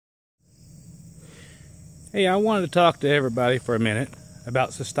Hey, I wanted to talk to everybody for a minute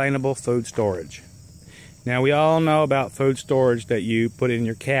about sustainable food storage. Now, we all know about food storage that you put in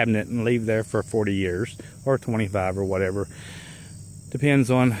your cabinet and leave there for 40 years or 25 or whatever. Depends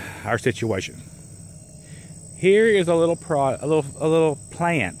on our situation. Here is a little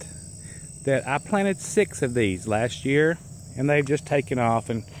plant that I planted 6 of these last year, and they've just taken off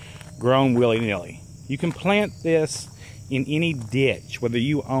and grown willy-nilly. You can plant this in any ditch, whether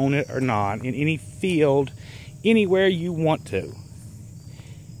you own it or not, in any field, anywhere you want to.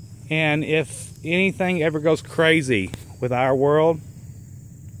 And if anything ever goes crazy with our world,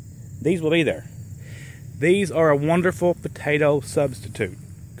 these will be there. These are a wonderful potato substitute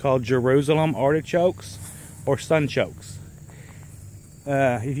called Jerusalem artichokes or sunchokes.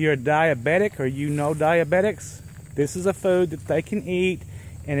 If you're a diabetic or you know diabetics, this is a food that they can eat,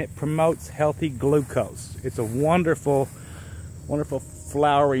 and it promotes healthy glucose. It's a wonderful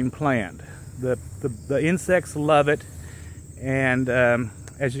flowering plant. The insects love it, and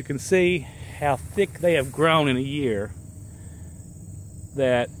as you can see how thick they have grown in a year,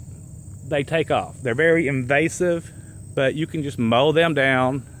 that they take off. They're very invasive, but you can just mow them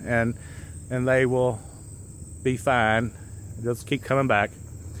down and they will be fine. They'll just keep coming back.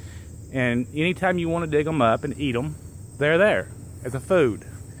 And anytime you want to dig them up and eat them, they're there as a food.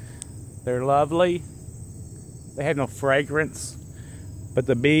 They're lovely. They have no fragrance, but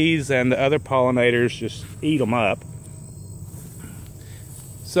the bees and the other pollinators just eat them up.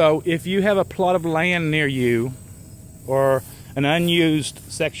 So if you have a plot of land near you or an unused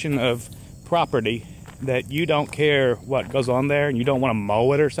section of property that you don't care what goes on there and you don't want to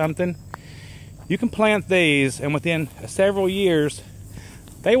mow it or something, you can plant these, and within several years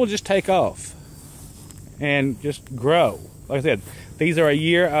they will just take off and just grow. Like I said, these are a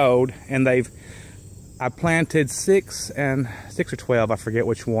year old, and I planted 6 or 12, I forget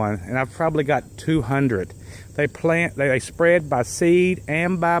which one, and I've probably got 200. They spread by seed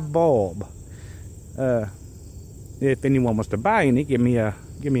and by bulb. If anyone wants to buy any, give me a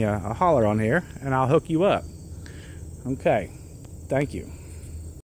holler on here, and I'll hook you up. Okay, thank you.